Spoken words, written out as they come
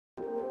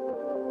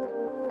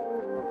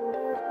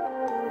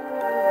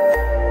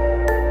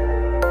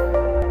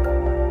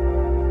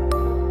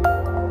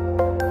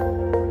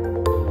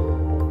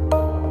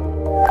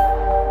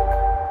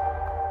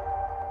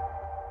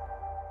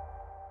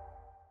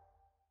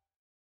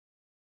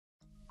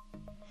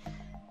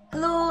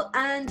Hello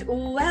and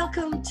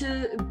welcome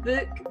to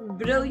Book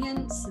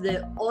Brilliance,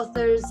 the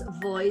author's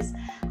voice.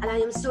 And I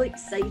am so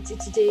excited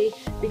today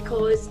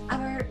because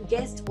our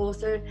guest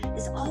author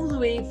is all the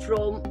way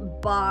from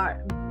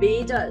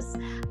Barbados.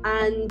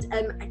 And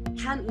I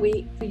can't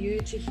wait for you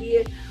to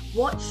hear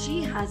what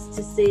she has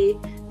to say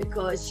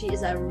because she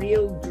is a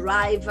real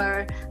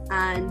driver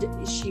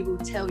and she will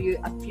tell you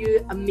a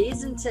few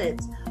amazing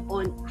tips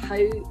on how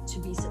to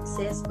be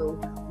successful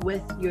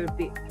with your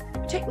book,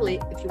 particularly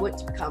if you want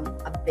to become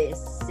a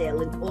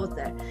best-selling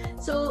author.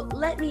 So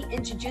let me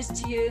introduce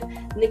to you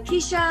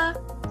Nekisha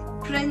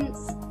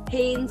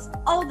Prince-Haynes,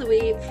 all the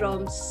way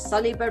from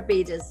sunny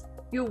Barbados.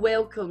 You're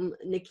welcome,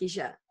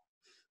 Nekisha.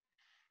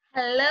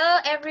 Hello,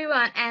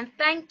 everyone, and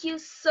thank you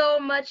so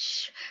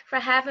much for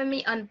having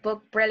me on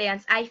Book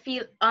Brilliance. I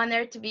feel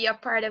honored to be a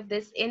part of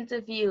this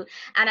interview,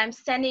 and I'm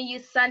sending you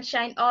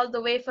sunshine all the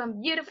way from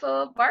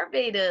beautiful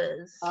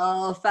Barbados.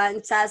 Oh,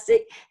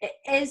 fantastic. It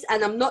is,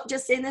 and I'm not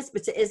just saying this,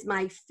 but it is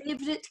my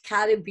favourite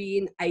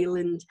Caribbean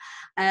island.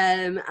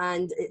 And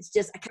it's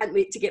just, I can't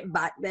wait to get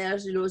back there,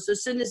 so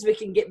as soon as we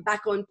can get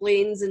back on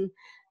planes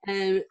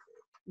and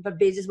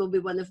Barbados will be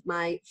one of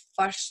my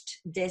first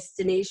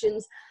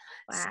destinations.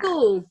 Wow.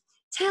 So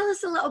tell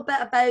us a little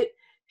bit about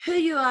who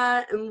you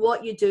are and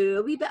what you do,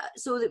 a wee bit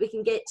so that we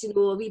can get to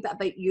know a wee bit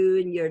about you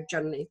and your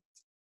journey.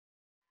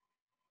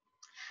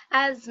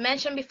 As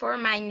mentioned before,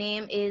 my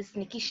name is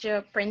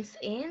Nekisha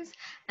Prince-Haynes,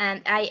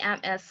 and I am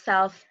a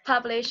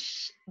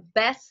self-published,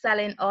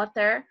 best-selling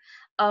author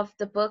of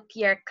the book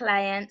Your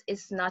Client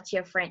is Not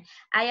Your Friend.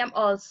 I am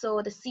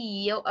also the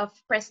CEO of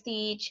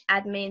Prestige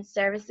Admin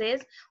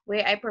Services,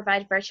 where I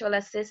provide virtual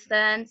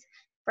assistance,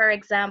 for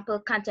example,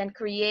 content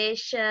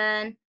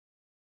creation,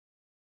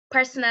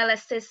 personal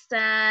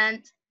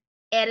assistant,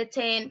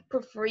 editing,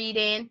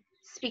 proofreading,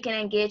 speaking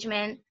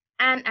engagement,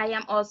 and I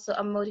am also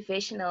a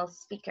motivational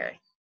speaker.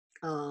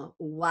 Oh,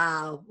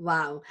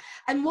 wow.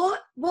 And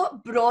what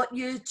brought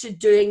you to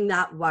doing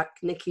that work,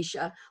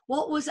 Nekisha?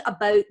 What was it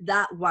about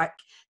that work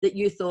that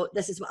you thought,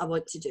 this is what I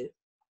want to do?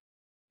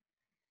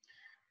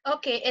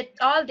 Okay, it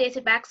all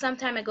dated back some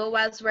time ago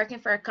while I was working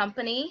for a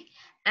company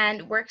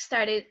and work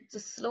started to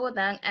slow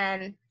down,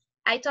 and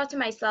I thought to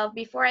myself,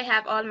 before I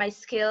have all my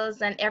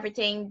skills and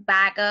everything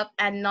back up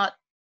and not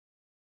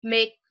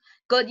make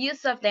good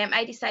use of them,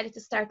 I decided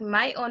to start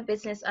my own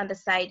business on the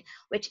side,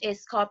 which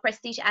is called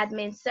Prestige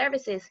Admin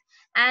Services.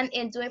 And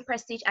in doing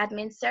Prestige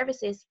Admin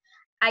Services,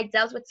 I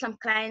dealt with some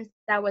clients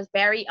that was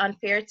very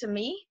unfair to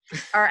me,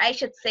 or I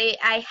should say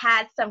I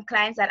had some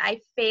clients that I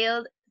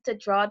failed to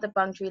draw the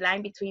boundary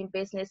line between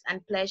business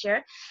and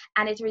pleasure,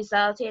 and it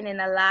resulted in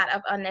a lot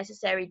of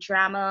unnecessary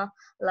drama,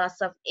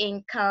 loss of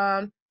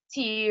income,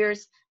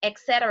 tears,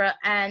 etc.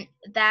 And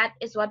that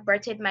is what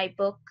birthed my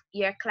book,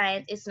 Your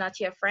Client is Not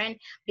Your Friend,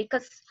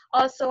 because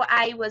also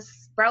I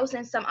was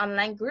browsing some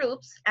online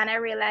groups and I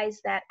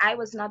realized that I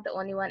was not the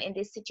only one in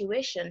this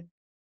situation.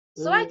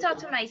 So I thought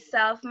to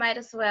myself, might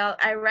as well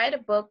I write a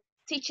book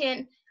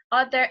teaching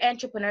other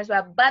entrepreneurs,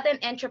 well, budding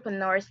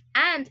entrepreneurs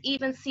and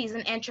even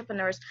seasoned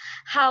entrepreneurs,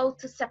 how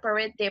to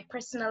separate their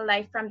personal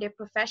life from their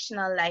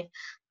professional life,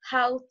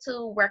 how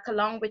to work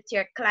along with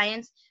your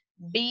clients,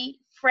 be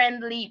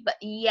friendly, but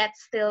yet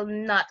still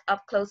not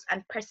up close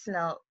and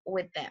personal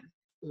with them.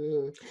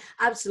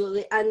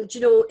 Absolutely. And,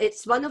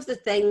 it's one of the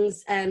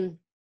things,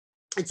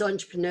 as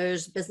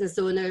entrepreneurs, business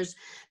owners,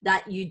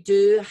 that you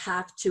do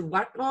have to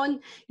work on.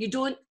 You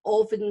don't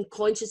often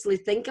consciously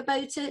think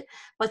about it,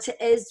 but it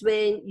is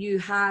when you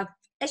have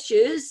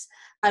issues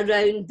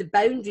around the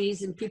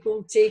boundaries and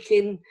people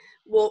taking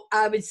what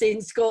I would say in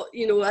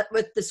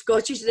with the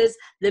Scottish is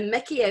the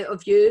mickey out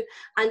of you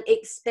and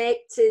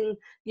expecting,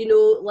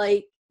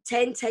 like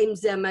 10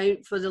 times the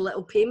amount for the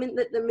little payment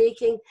that they're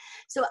making.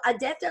 So I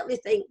definitely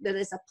think there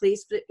is a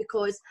place for it,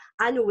 because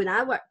I know when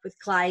I work with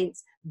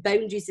clients,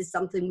 boundaries is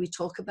something we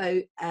talk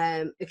about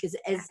because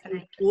it is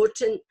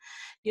important,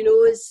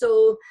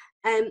 so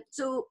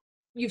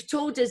you've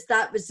told us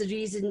that was the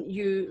reason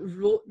you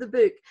wrote the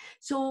book.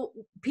 So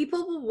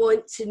people will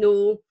want to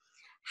know,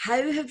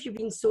 how have you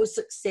been so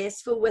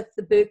successful with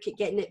the book at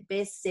getting it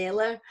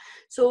bestseller?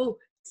 So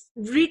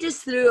read us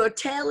through or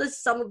tell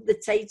us some of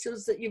the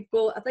titles that you've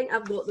got. I think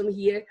I've got them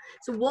here.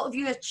 So what have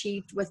you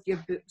achieved with your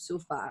book so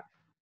far?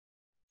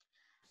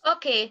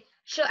 Okay,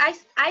 so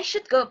I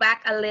should go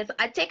back a little.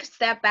 I take a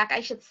step back, I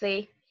should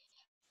say.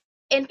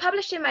 In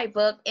publishing my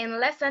book, in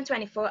less than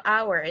 24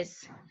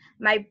 hours,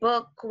 my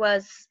book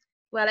was,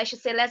 well, I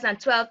should say less than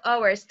 12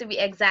 hours to be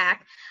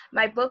exact.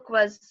 My book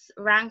was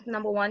ranked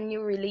 #1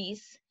 new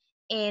release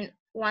in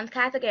one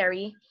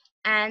category.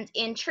 And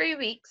in 3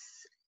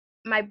 weeks,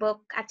 my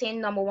book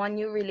attained #1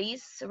 new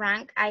release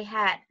rank. I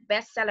had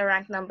bestseller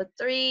rank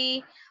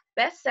 #3,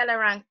 bestseller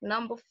rank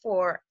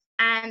 #4,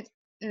 and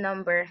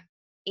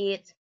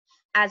 #8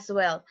 as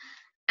well.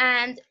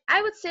 And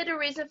I would say the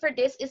reason for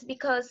this is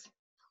because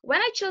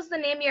when I chose the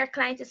name Your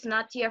Client is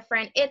Not Your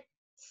Friend, it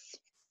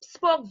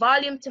spoke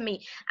volume to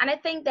me. And I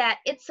think that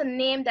it's a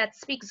name that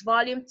speaks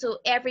volume to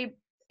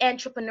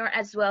entrepreneur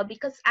as well,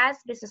 because as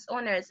business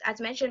owners,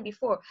 as mentioned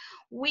before,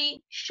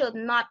 we should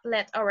not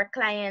let our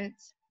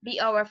clients be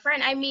our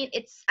friend. I mean,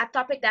 it's a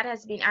topic that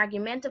has been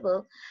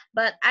argumentable,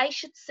 but I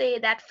should say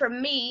that for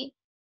me,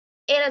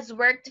 it has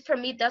worked for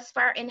me thus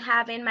far in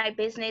having my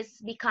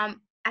business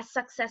become a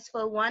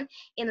successful one,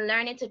 in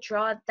learning to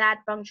draw that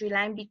boundary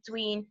line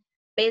between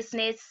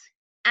business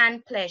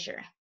and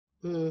pleasure.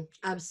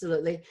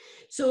 Absolutely.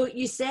 So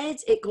you said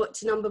it got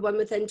to #1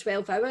 within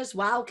 12 hours.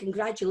 Wow,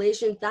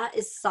 congratulations. That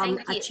is some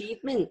Thank you.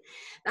 achievement.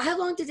 But how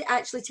long did it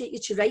actually take you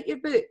to write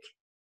your book?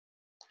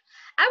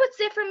 I would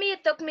say for me,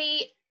 it took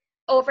me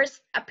over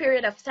a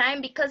period of time,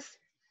 because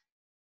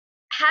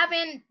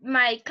having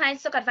my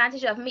clients took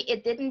advantage of me,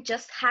 it didn't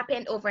just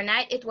happen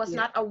overnight. It was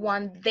Yeah. not a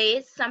one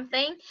day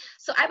something.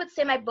 So I would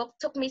say my book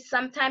took me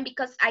some time,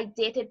 because I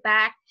dated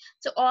back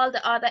to all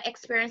the other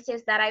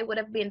experiences that I would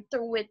have been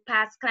through with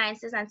past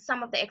clients, and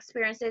some of the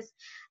experiences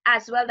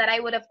as well that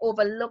I would have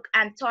overlooked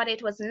and thought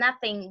it was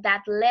nothing,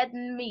 that led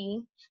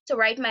me to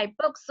write my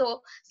book.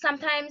 So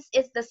sometimes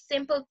it's the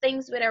simple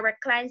things with our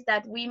clients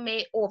that we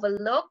may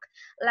overlook.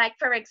 Like,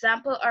 for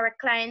example, our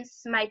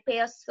clients might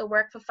pay us to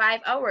work for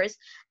 5 hours,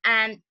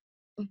 and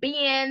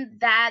being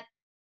that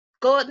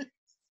good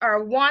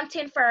or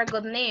wanting for a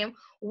good name,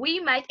 we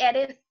might add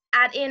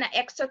in an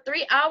extra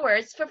 3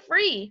 hours for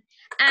free.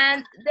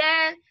 And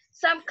then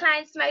some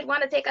clients might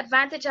want to take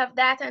advantage of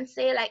that and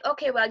say, like,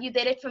 okay, well, you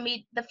did it for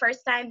me the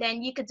first time,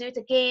 then you could do it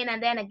again,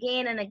 and then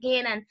again and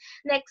again. And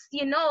next,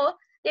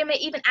 they may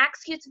even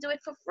ask you to do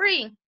it for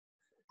free.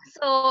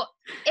 So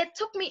it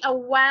took me a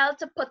while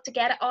to put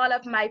together all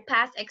of my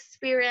past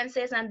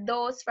experiences and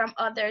those from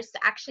others to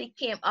actually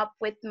came up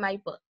with my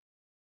book.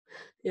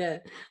 Yeah,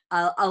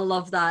 I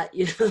love that.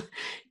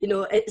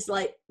 It's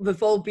like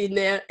we've all been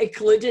there,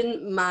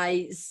 including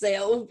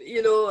myself.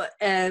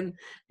 The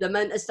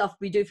amount of stuff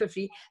we do for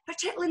free,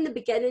 particularly in the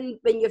beginning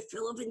when you're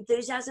full of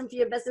enthusiasm for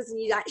your business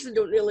and you actually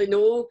don't really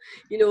know,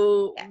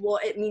 Yeah.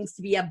 what it means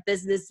to be a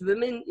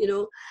businesswoman.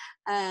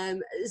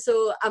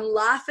 So I'm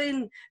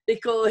laughing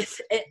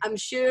because I'm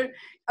sure,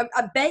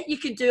 I bet you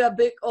could do a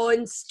book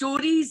on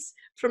stories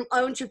from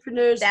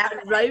entrepreneurs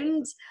Definitely.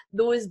 around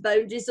those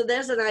boundaries. So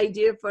there's an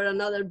idea for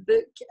another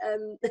book.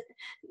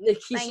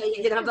 Nekisha, Thank you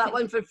you. can have that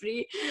one for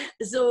free.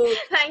 So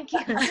Thank you.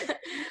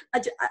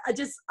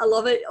 I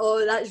love it.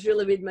 Oh, that's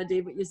really made my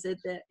day what you said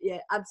there.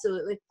 Yeah,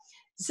 absolutely.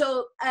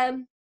 So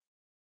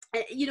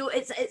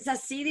it's a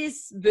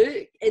serious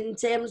book in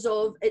terms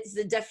of it's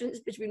the difference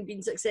between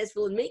being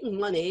successful and making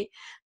money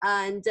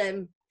and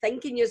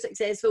thinking you're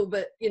successful,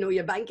 but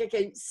your bank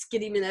account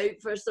screaming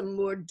out for some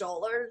more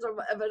dollars or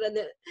whatever in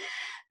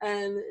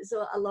it.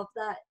 So I love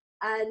that.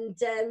 And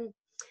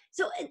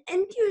so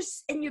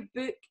in your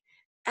book,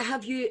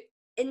 have you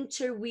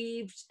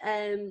interweaved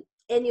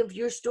any of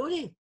your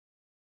story?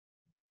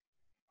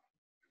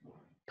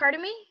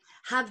 Pardon me?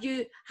 Have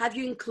you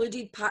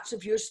included parts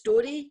of your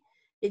story?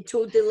 It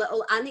told the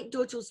little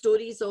anecdotal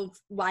stories of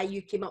why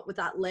you came up with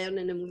that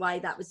learning and why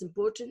that was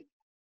important.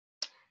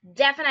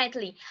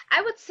 Definitely.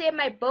 I would say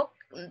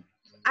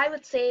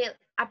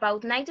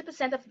about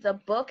 90% of the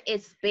book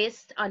is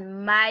based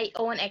on my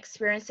own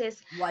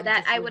experiences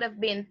that I Wonderful. would have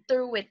been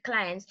through with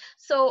clients.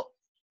 So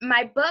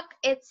my book,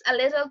 it's a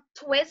little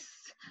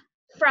twist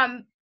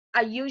from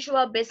a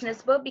usual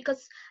business book,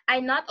 because I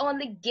not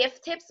only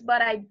give tips,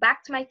 but I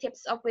backed my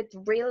tips up with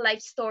real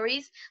life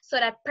stories so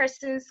that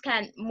persons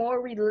can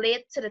more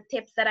relate to the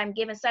tips that I'm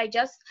giving. So I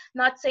just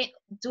not saying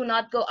do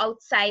not go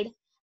outside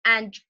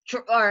and,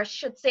 or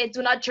should say,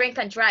 do not drink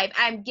and drive.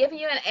 I'm giving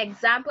you an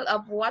example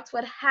of what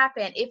would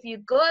happen if you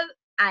go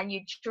and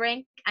you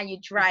drink and you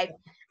drive,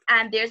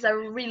 and there's a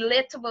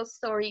relatable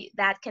story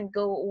that can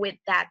go with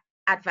that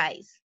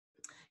advice.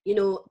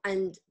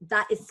 And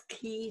that is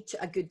key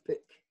to a good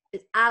book.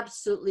 It's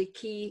absolutely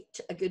key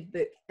to a good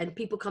book, and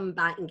people come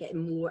back and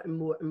getting more and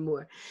more and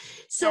more.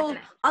 So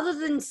Definitely. other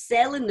than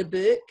selling the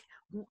book,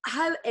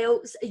 how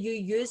else are you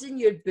using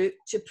your book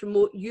to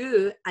promote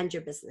you and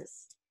your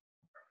business?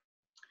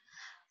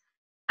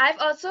 I've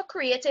also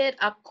created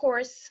a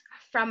course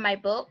from my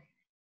book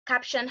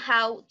captioned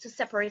How to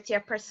Separate Your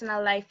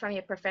Personal Life from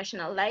Your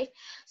Professional Life.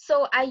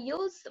 So I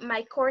use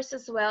my course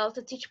as well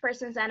to teach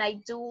persons, and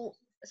I do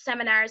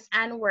seminars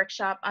and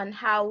workshop on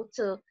how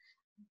to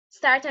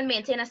start and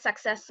maintain a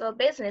successful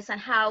business and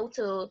how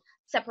to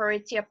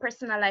separate your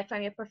personal life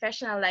from your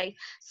professional life.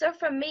 So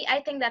for me,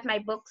 I think that my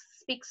book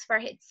speaks for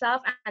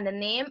itself and the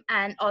name,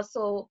 and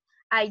also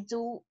I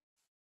do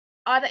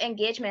other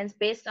engagements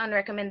based on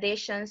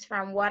recommendations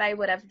from what I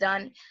would have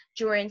done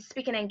during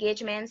speaking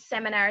engagements,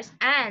 seminars,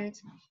 and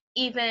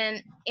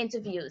even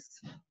interviews.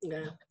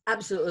 Yeah,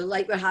 absolutely,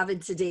 like we're having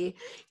today.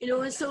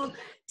 So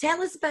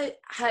tell us about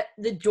how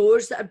the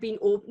doors that have been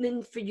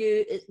opening for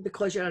you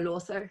because you're an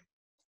author.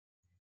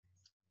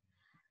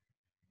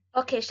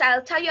 Okay, shall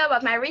I tell you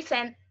about my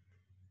recent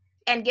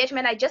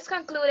engagement? I just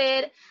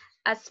concluded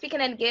a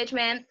speaking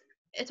engagement.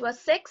 It was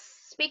 6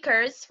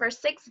 speakers for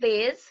 6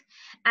 days,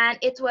 and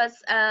it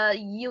was a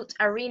youth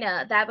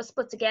arena that was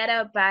put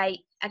together by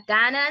a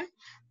Ghanaian,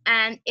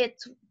 and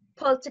it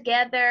pulled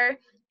together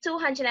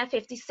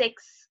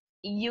 256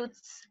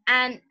 youths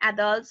and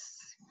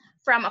adults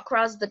from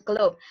across the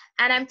globe.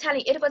 And I'm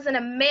telling you, it was an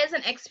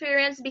amazing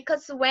experience,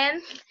 because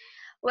when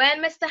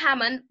Mr.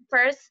 Hammond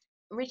first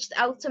reached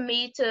out to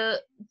me to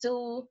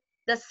do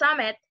the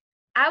summit,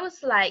 I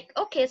was like,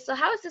 okay, so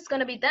how is this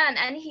going to be done?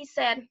 And he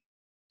said,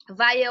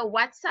 via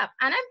WhatsApp.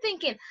 And I'm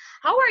thinking,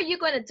 how are you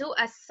going to do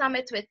a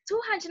summit with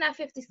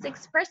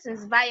 256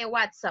 persons via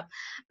WhatsApp?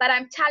 But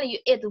I'm telling you,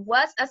 it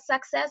was a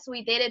success.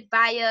 We did it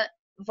via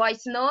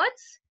voice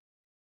notes,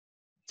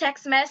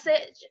 text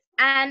message,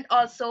 and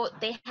also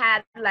they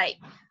had like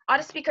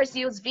other speakers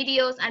use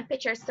videos and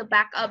pictures to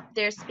back up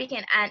their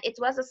speaking, and it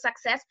was a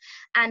success.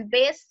 And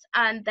based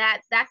on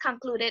that, that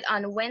concluded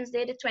on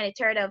Wednesday the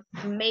 23rd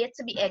of May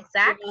to be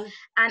exact. Yeah.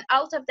 And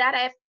out of that,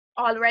 I've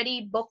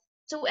already booked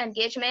 2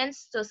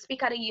 engagements to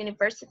speak at a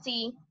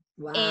university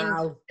in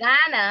Wow.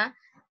 Ghana,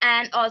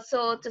 and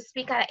also to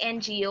speak at an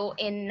NGO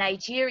in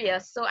Nigeria.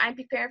 So I'm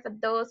preparing for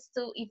those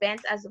 2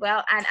 events as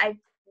well. And I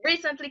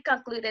recently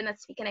concluded a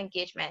speaking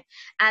engagement,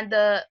 and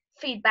the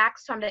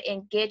feedbacks from the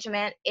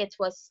engagement, it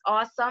was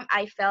awesome.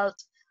 I felt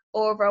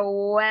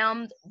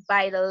overwhelmed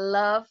by the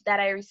love that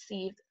I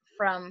received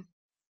from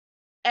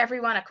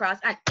everyone across,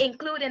 and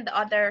including the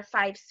other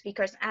 5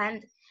 speakers.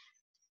 And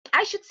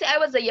I should say I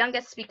was the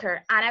youngest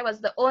speaker, and I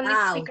was the only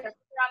Wow. speaker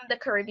from the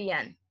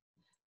Caribbean.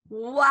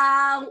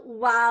 Wow,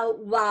 wow,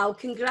 wow.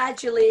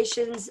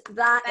 Congratulations.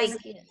 That is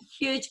Thank you. a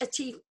huge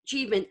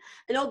achievement.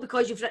 And all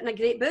because you've written a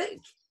great book.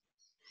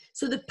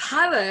 So the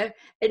power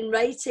in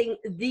writing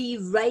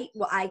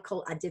what I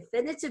call a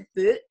definitive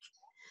book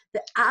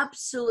that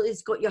absolutely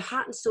has got your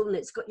heart and soul in it.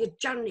 It's got your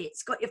journey,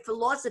 it's got your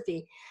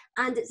philosophy,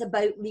 and it's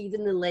about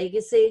leaving the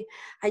legacy.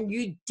 And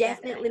you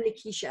definitely,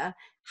 Nekisha,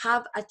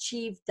 have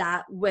achieved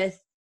that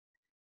with,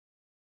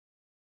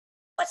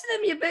 what's the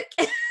name of your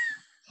book?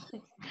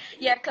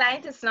 Your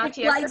client is not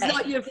your client's friend.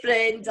 not your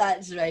friend.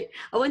 That's right.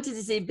 I wanted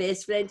to say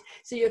best friend.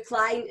 So your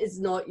client is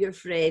not your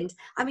friend.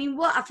 I mean,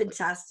 what a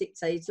fantastic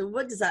title.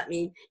 What does that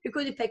mean? You're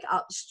going to pick it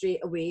up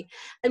straight away.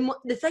 And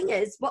the thing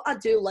is, what I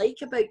do like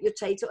about your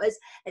title is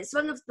it's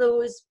one of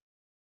those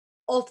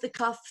off the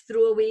cuff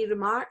throwaway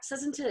remarks,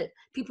 isn't it?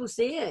 People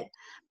say it,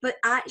 but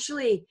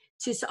actually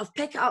to sort of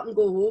pick it up and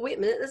go, oh, wait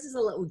a minute, this is a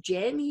little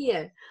gem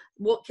here.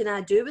 What can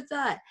I do with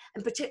that?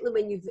 And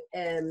particularly when you've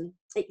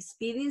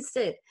experienced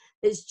it,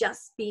 it's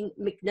just been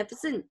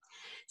magnificent.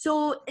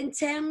 So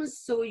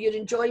so you're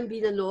enjoying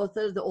being an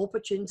author, the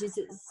opportunities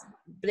it's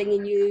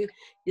bringing you,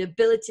 the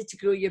ability to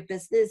grow your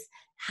business.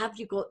 Have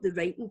you got the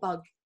writing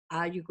bug?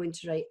 Are you going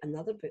to write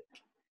another book?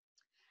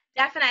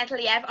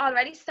 Definitely. I've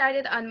already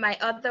started on my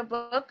other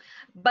book,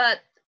 but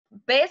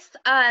based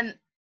on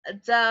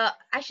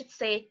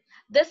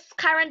this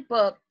current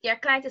book, Your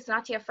Client is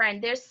Not Your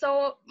Friend, there's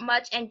so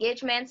much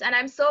engagements, and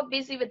I'm so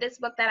busy with this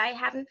book that I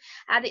haven't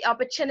had the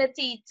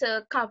opportunity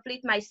to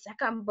complete my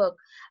second book.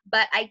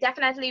 But I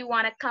definitely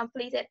want to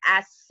complete it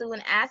as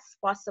soon as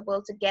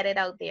possible to get it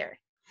out there.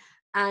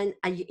 And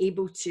are you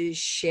able to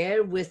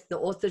share with the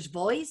author's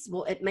voice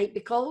what it might be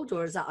called,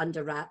 or is that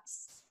under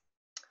wraps?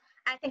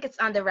 I think it's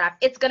under wrap.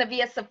 It's going to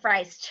be a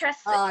surprise.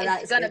 Trust me,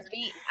 it's going to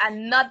be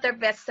another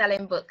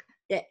best-selling book.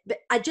 Yeah, but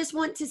I just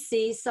want to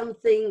say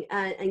something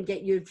and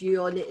get your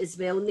view on it as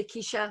well,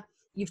 Nekisha.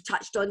 You've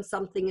touched on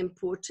something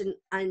important,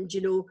 and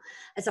you know,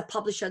 as a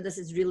publisher, this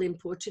is really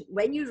important.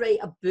 When you write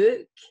a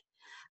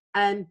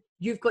book,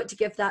 you've got to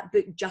give that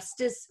book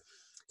justice.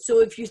 So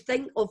if you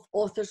think of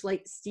authors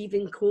like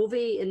Stephen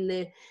Covey in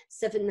the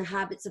 7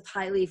 Habits of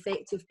Highly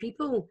Effective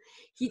People,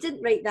 he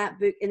didn't write that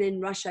book and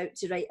then rush out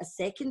to write a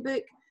second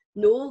book.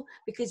 No,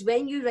 because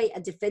when you write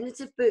a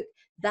definitive book,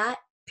 that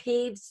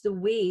paves the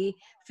way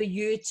for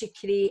you to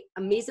create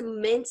amazing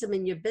momentum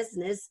in your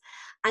business,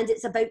 and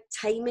it's about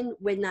timing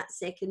when that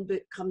second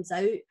book comes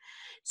out.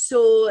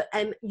 So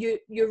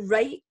you're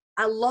right.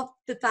 I love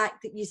the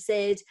fact that you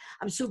said,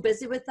 I'm so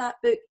busy with that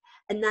book.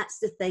 And that's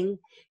the thing,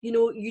 you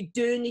know, you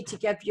do need to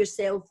give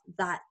yourself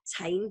that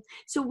time.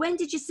 So when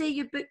did you say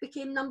your book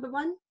became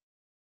 #1?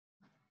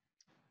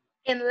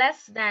 In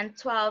less than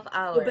 12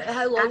 hours. But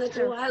how long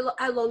ago?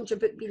 How long's your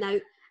book been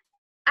out?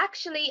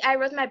 Actually, I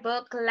wrote my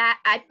book,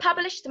 I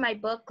published my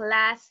book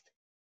last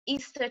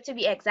Easter to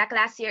be exact,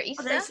 last year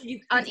Easter,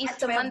 on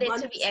Easter Monday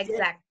to be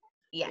exact.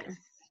 Yes.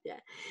 Yeah.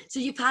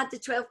 So you've had the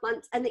 12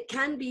 months, and it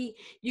can be,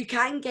 you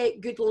can get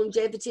good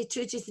longevity,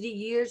 2 to 3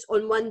 years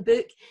on one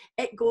book.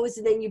 It goes,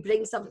 and then you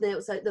bring something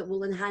else out that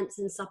will enhance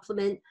and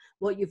supplement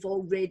what you've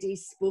already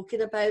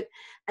spoken about.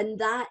 And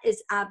that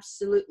is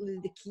absolutely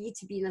the key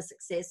to being a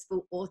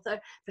successful author,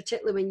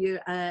 particularly when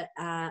you're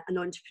an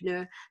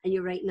entrepreneur and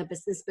you're writing a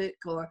business book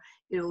or,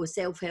 you know,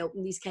 self-help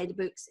and these kind of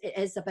books. It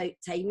is about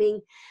timing.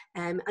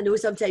 I know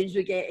sometimes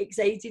we get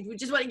excited, we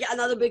just want to get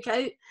another book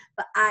out,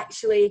 but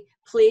actually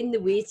playing the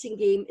waiting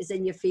game is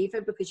in your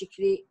favor, because you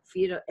create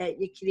fear,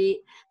 you create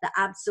the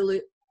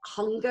absolute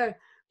hunger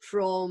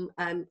from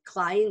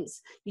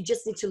clients. You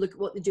just need to look at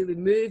what they do with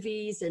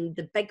movies and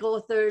the big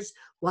authors.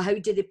 Well, how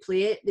do they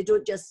play it? They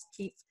don't just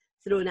keep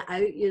throwing it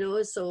out, you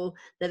know, so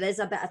there is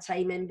a bit of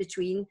time in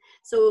between.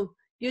 So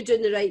you're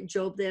doing the right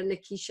job there,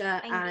 Nekisha,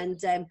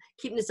 Thank and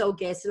keeping us all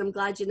guessing. I'm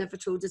glad you never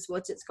told us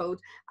what it's called.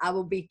 I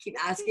will keep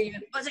asking you,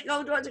 what's it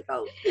called? What's it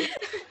called?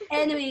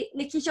 Anyway,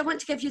 Nekisha, I want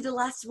to give you the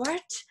last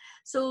word.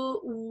 So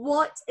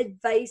what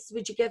advice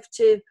would you give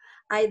to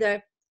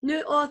either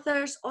new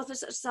authors,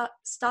 authors that are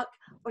stuck,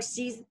 or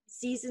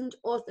seasoned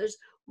authors?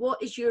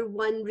 What is your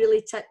one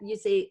really tip you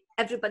say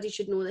everybody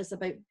should know this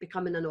about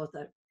becoming an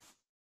author?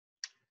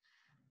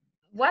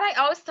 What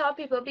I always tell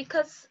people,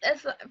 because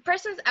as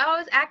persons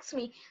always ask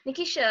me,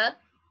 Nekisha,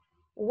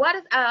 what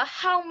is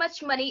how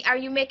much money are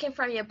you making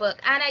from your book?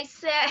 And I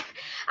said,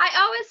 I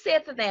always say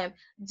to them,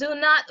 do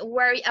not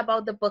worry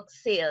about the book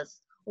sales.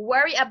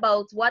 Worry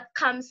about what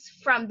comes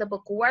from the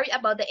book. Worry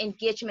about the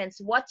engagements,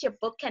 what your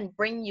book can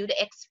bring you,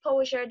 the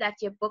exposure that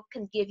your book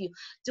can give you.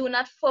 Do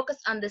not focus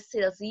on the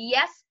sales.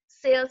 Yes,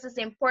 sales is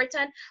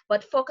important,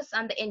 but focus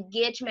on the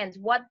engagement,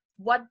 what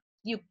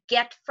you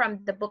get from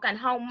the book and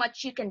how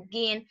much you can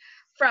gain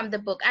from the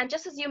book. And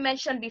just as you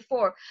mentioned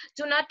before,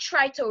 do not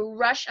try to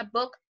rush a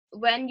book.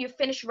 When you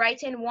finish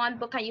writing one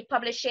book and you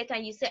publish it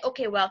and you say,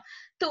 okay, well,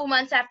 2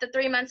 months after,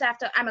 3 months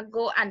after, I'm gonna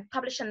go and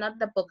publish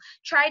another book.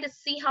 Try to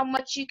see how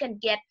much you can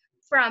get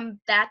from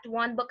that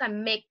one book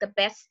and make the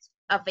best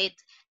of it,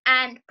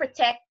 and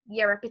protect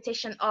your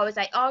reputation always.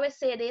 I always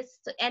say this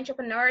to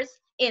entrepreneurs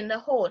in the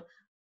whole: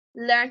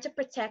 learn to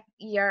protect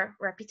your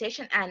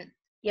reputation and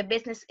your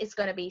business is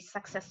going to be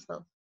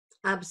successful.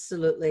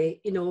 Absolutely.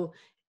 You know,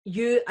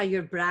 you are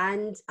your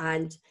brand,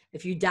 and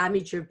if you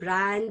damage your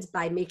brand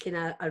by making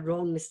a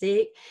wrong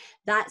mistake,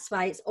 that's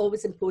why it's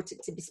always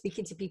important to be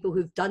speaking to people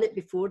who've done it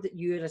before that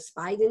you're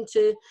aspiring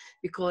to,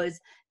 because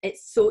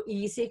it's so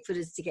easy for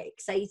us to get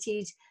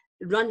excited,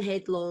 run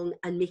headlong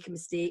and make a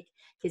mistake,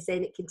 because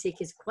then it can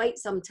take us quite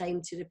some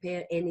time to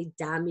repair any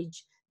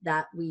damage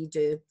that we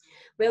do.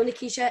 Well,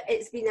 Nekisha,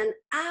 it's been an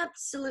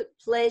absolute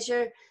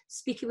pleasure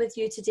speaking with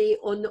you today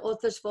on The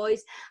Author's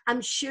Voice.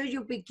 I'm sure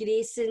you'll be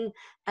gracing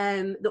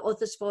The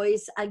Author's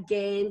Voice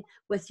again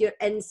with your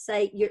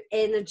insight, your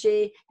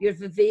energy, your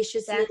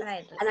vivaciousness.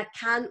 Definitely. And I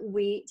can't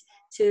wait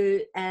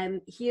to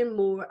hear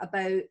more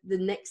about the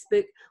next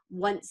book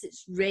once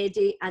it's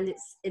ready and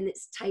it's in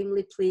its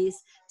timely place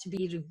to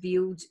be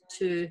revealed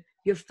to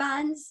your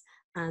fans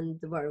and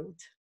the world.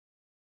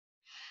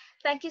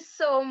 Thank you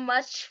so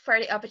much for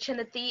the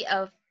opportunity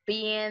of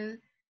being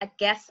a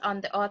guest on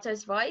The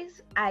Author's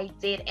Voice. I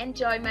did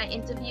enjoy my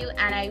interview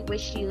and I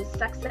wish you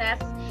success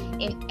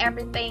in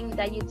everything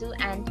that you do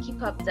and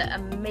keep up the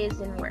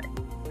amazing work.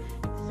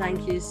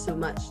 Thank you so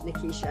much,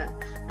 Nekisha.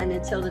 And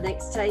until the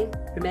next time,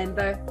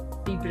 remember,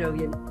 be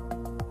brilliant.